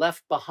sort of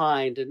left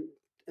behind, and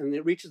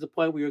it reaches the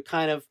point where you're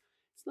kind of,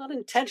 it's not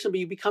intentional, but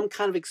you become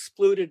kind of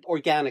excluded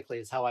organically,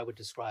 is how I would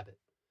describe it.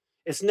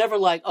 It's never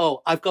like,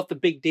 oh, I've got the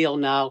big deal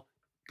now.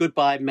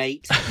 Goodbye,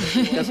 mate.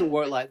 It doesn't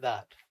work like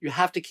that. You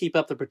have to keep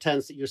up the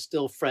pretense that you're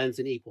still friends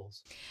and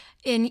equals.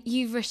 Ian,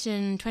 you've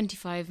written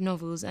 25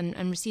 novels and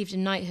received a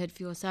knighthood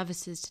for your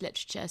services to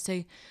literature. So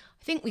I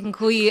think we can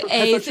call you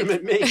I thought you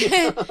meant me.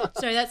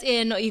 Sorry, that's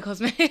Ian, not you,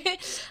 Cosmo.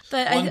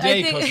 But One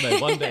day, think,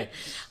 Cosmo, one day.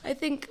 I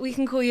think we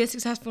can call you a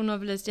successful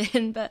novelist,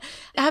 Ian. But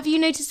have you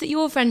noticed that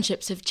your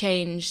friendships have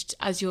changed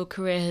as your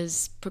career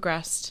has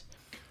progressed?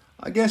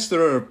 I guess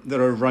there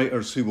are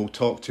writers who will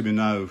talk to me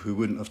now who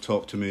wouldn't have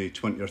talked to me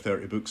 20 or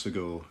 30 books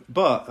ago.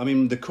 But, I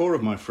mean, the core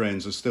of my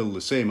friends is still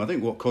the same. I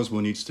think what Cosmo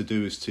needs to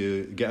do is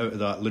to get out of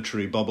that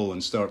literary bubble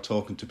and start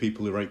talking to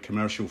people who write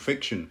commercial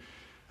fiction.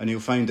 And you'll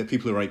find that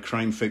people who write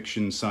crime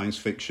fiction, science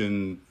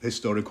fiction,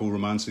 historical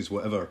romances,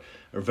 whatever,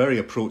 are very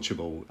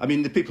approachable. I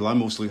mean, the people I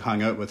mostly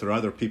hang out with are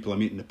either people I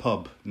meet in the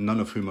pub, none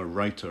of whom are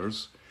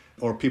writers,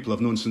 or people I've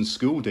known since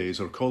school days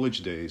or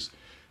college days.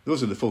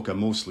 Those are the folk I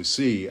mostly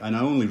see, and I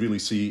only really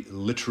see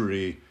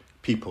literary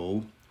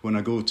people when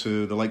I go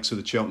to the likes of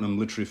the Cheltenham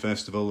Literary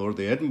Festival or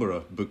the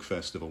Edinburgh Book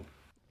Festival.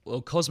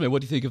 Well, Cosmo,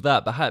 what do you think of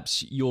that?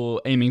 Perhaps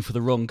you're aiming for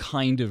the wrong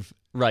kind of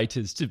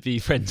writers to be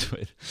friends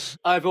with.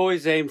 I've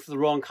always aimed for the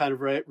wrong kind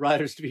of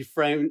writers to be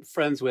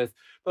friends with.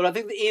 But I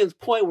think that Ian's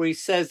point where he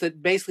says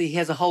that basically he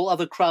has a whole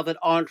other crowd that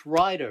aren't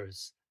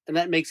writers, and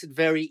that makes it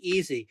very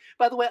easy.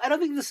 By the way, I don't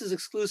think this is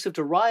exclusive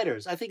to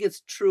writers. I think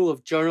it's true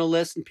of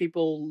journalists and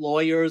people,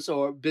 lawyers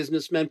or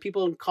businessmen,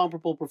 people in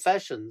comparable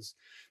professions.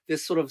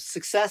 This sort of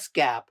success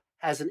gap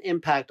has an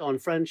impact on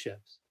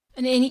friendships.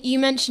 And you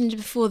mentioned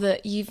before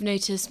that you've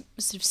noticed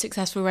sort of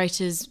successful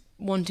writers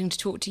wanting to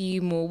talk to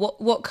you more.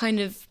 What kind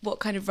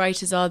of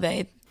writers are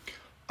they?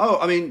 Oh,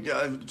 I mean,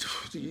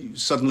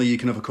 suddenly you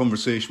can have a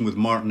conversation with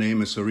Martin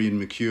Amis or Ian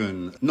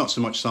McEwan. Not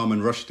so much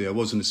Salman Rushdie. I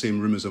was in the same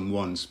room as him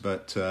once,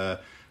 but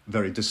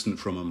very distant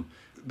from him.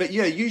 But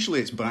yeah,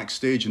 usually it's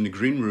backstage in the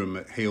green room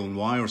at Hale and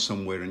Y or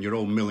somewhere, and you're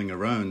all milling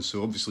around.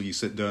 So obviously you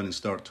sit down and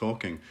start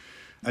talking.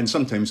 And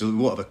sometimes they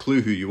won't have a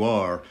clue who you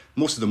are.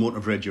 Most of them won't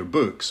have read your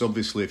books,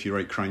 obviously, if you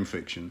write crime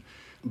fiction.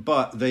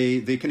 But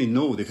they kind of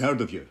know, they've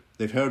heard of you.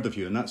 They've heard of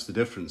you, and that's the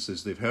difference,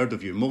 is they've heard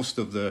of you. Most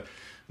of the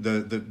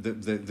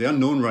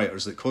unknown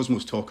writers that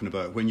Cosmo's talking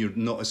about, when you're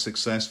not as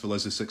successful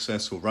as the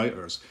successful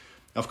writers,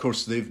 of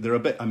course, they're a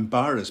bit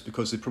embarrassed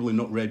because they've probably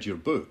not read your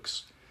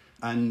books.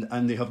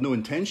 And they have no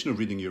intention of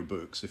reading your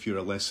books if you're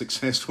a less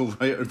successful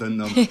writer than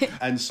them.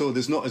 And so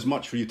there's not as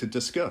much for you to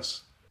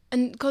discuss.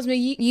 And Cosmo,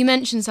 you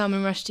mentioned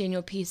Salman Rushdie in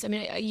your piece. I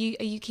mean, are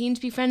you keen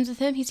to be friends with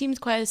him? He seems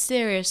quite a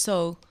serious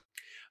soul.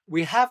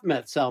 We have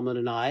met, Salman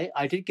and I.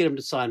 I did get him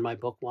to sign my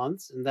book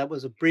once, and that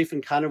was a brief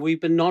encounter.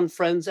 We've been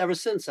non-friends ever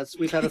since.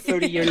 We've had a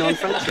 30-year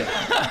non-friendship.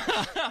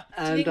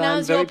 And do you think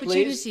now's the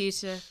opportunity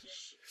to...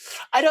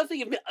 I don't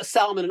think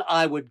Salman and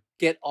I would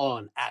get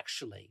on,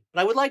 actually.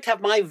 But I would like to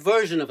have my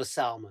version of a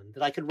Salman,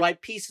 that I could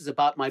write pieces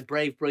about my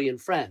brave,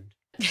 brilliant friend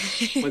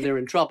when they're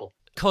in trouble.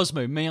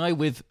 Cosmo, may I,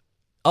 with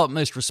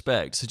utmost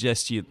respect,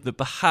 suggest to you that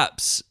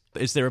perhaps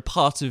is there a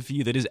part of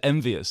you that is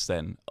envious,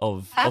 then,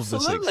 of the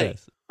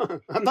success?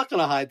 I'm not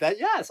going to hide that.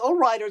 Yes, all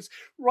writers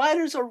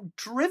are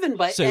driven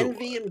by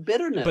envy and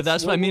bitterness. But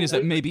that's what I mean, is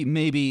that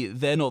maybe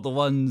they're not the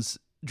ones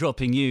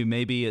dropping you.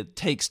 Maybe it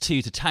takes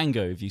two to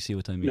tango, if you see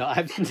what I mean. No,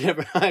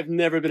 I've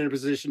never been in a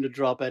position to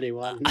drop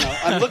anyone. No,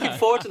 I'm looking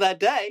forward to that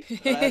day.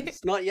 But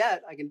it's not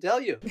yet, I can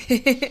tell you.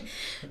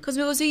 Because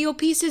also your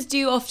pieces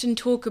do often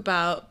talk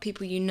about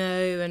people you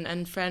know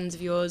and friends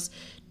of yours.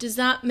 Does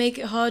that make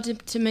it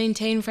hard to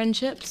maintain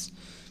friendships?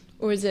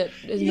 Or is that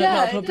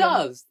not a problem? It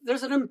does.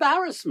 There's an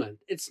embarrassment.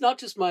 It's not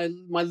just my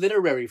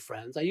literary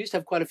friends. I used to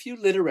have quite a few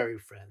literary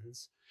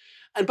friends.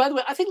 And by the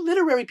way, I think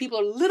literary people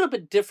are a little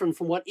bit different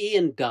from what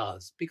Ian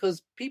does,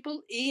 because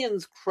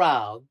Ian's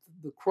crowd,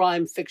 the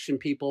crime fiction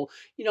people,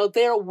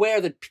 they're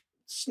aware that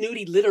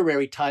snooty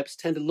literary types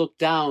tend to look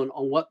down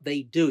on what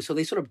they do. So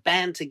they sort of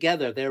band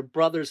together. They're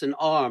brothers in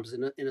arms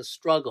in a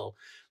struggle.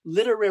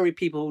 Literary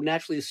people who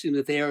naturally assume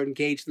that they are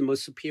engaged in the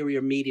most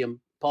superior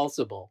medium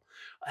possible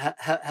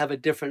have a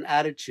different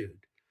attitude.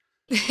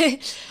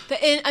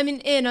 But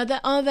Ian,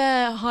 are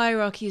there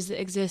hierarchies that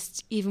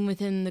exist even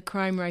within the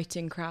crime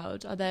writing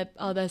crowd? Are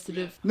there sort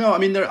of... No,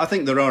 I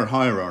think there are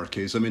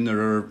hierarchies. There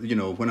are,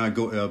 when I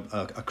go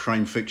to a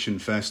crime fiction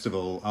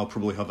festival, I'll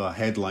probably have a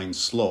headline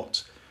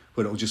slot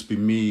where it'll just be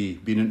me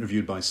being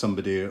interviewed by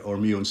somebody or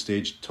me on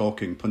stage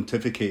talking,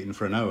 pontificating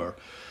for an hour.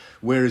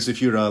 Whereas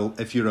if you're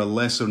a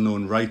lesser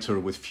known writer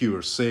with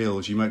fewer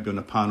sales, you might be on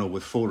a panel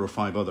with 4 or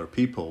 5 other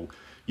people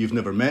you've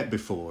never met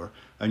before,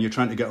 and you're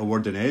trying to get a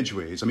word in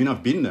edgeways.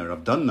 I've been there,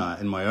 I've done that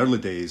in my early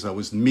days. I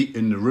was meat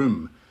in the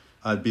room.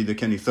 I'd be the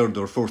kind of 3rd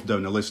or 4th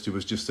down the list who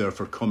was just there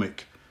for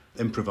comic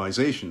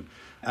improvisation.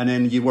 And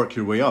then you work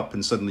your way up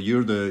and suddenly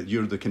you're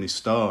the kind of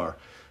star.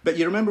 But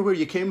you remember where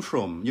you came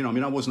from.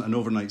 I wasn't an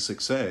overnight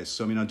success.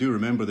 So, I do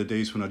remember the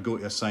days when I'd go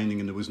to a signing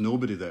and there was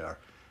nobody there.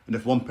 And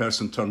if one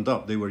person turned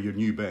up, they were your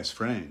new best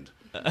friend.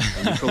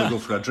 And you'd probably go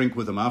for a drink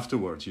with them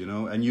afterwards,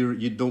 and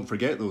you don't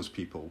forget those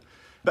people.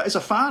 But as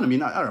a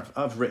fan,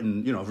 I've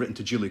written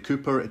to Julie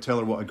Cooper to tell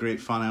her what a great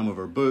fan I am of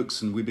her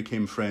books, and we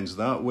became friends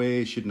that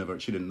way. She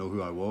didn't know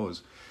who I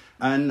was,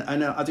 and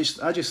I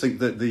just think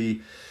that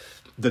the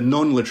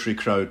non-literary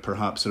crowd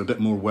perhaps are a bit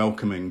more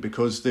welcoming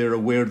because they're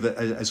aware that,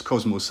 as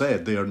Cosmo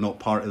said, they are not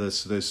part of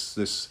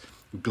this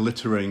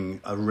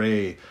glittering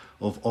array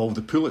of all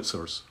the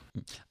Pulitzers.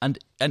 And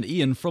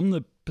Ian, from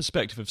the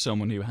perspective of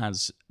someone who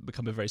has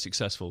become a very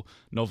successful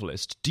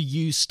novelist, do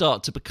you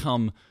start to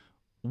become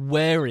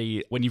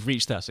wary when you've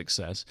reached that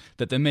success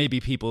that there may be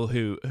people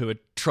who are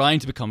trying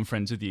to become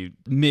friends with you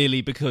merely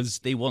because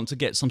they want to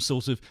get some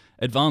sort of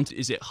advantage?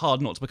 Is it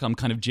hard not to become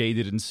kind of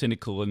jaded and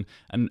cynical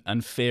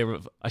and fear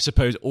of, I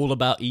suppose, all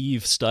about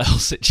Eve style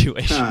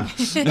situation?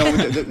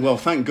 Well,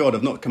 thank God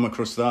I've not come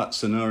across that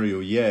scenario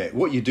yet.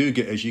 What you do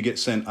get is you get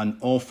sent an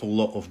awful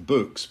lot of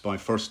books by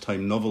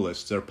first-time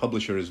novelists. Their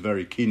publisher is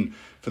very keen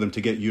for them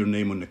to get your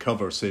name on the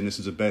cover saying this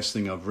is the best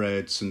thing I've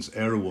read since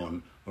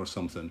Erewhon or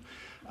something.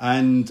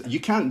 And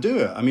you can't do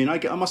it.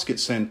 I must get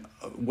sent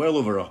well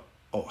over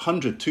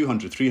 100,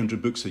 200,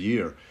 300 books a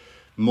year,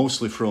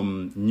 mostly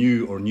from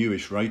new or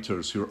newish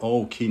writers who are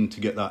all keen to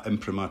get that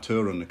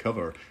imprimatur on the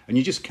cover. And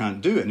you just can't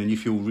do it. And then you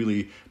feel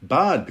really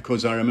bad,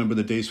 because I remember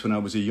the days when I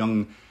was a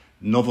young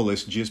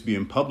novelist just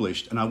being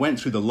published, and I went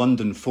through the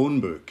London phone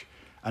book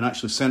and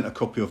actually sent a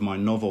copy of my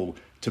novel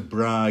to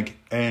Bragg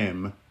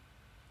M,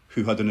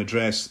 who had an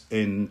address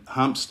in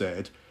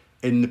Hampstead,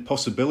 in the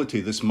possibility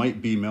this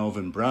might be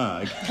Melvyn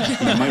Bragg.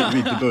 He might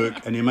read the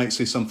book and he might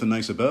say something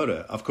nice about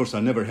it. Of course, I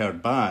never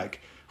heard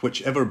back,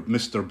 whichever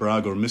Mr.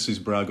 Bragg or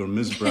Mrs. Bragg or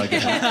Ms. Bragg.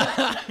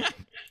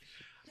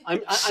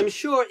 I'm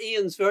sure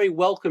Ian's very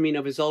welcoming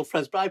of his old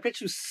friends, but I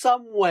bet you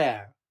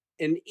somewhere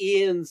in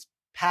Ian's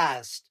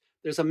past,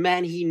 there's a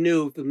man he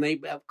knew,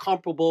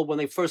 comparable when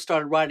they first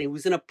started writing, who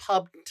was in a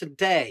pub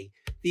today,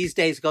 these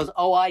days goes,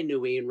 oh, I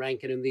knew Ian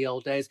Rankin in the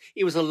old days.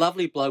 He was a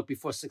lovely bloke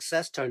before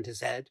success turned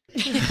his head.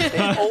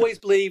 They always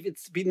believe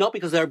it's not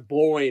because they're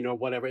boring or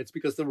whatever. It's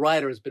because the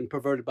writer has been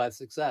perverted by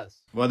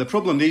success. Well, the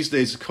problem these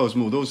days,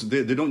 Cosmo,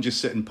 they don't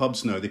just sit in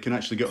pubs now. They can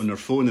actually get on their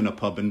phone in a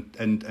pub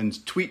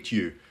and tweet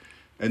you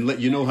and let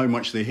you know how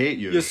much they hate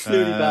you. You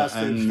snooty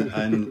bastard.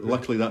 And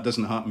luckily that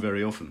doesn't happen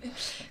very often.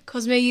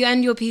 Cosmo, you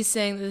end your piece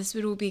saying that this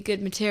would all be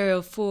good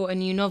material for a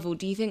new novel.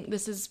 Do you think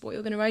this is what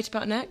you're going to write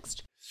about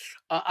next?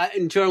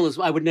 In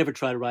journalism, I would never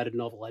try to write a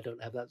novel. I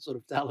don't have that sort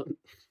of talent.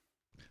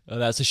 Oh,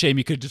 that's a shame.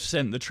 You could have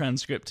sent the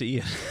transcript to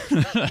Ian.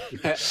 I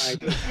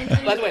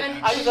By the way,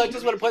 I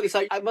just want to point this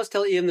out. I must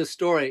tell Ian this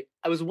story.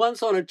 I was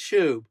once on a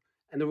tube,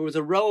 and there was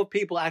a row of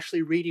people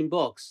actually reading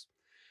books.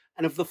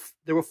 And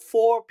there were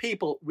 4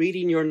 people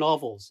reading your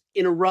novels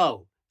in a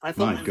row. I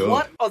thought,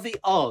 what are the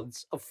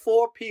odds of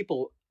 4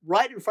 people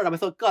right in front of him? I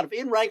thought, God, if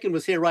Ian Rankin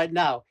was here right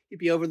now, he'd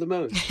be over the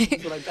moon.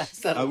 That's what I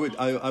passed that.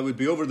 I would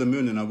be over the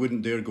moon, and I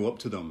wouldn't dare go up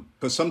to them,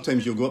 because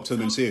sometimes you'll go up to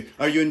them and say,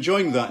 "Are you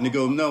enjoying that?" And they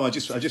go, "No, I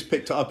just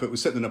picked it up. It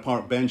was sitting on a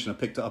park bench, and I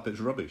picked it up.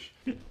 It's rubbish."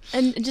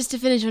 And just to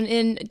finish on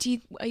Ian,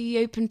 are you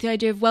open to the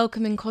idea of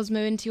welcoming Cosmo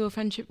into your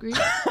friendship group?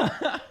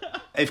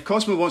 If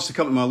Cosmo wants to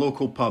come to my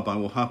local pub, I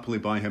will happily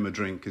buy him a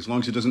drink, as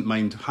long as he doesn't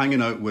mind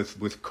hanging out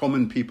with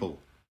common people.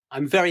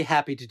 I'm very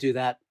happy to do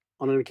that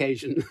on an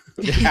occasion.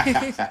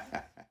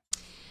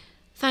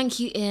 Thank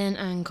you, Ian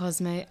and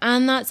Cosmo.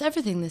 And that's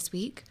everything this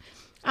week.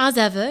 As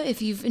ever,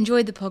 if you've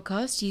enjoyed the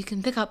podcast, you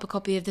can pick up a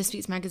copy of this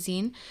week's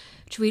magazine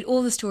to read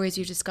all the stories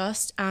we've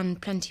discussed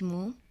and plenty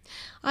more.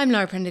 I'm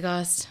Lara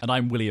Prendergast. And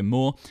I'm William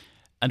Moore.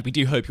 And we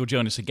do hope you'll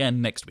join us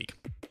again next week.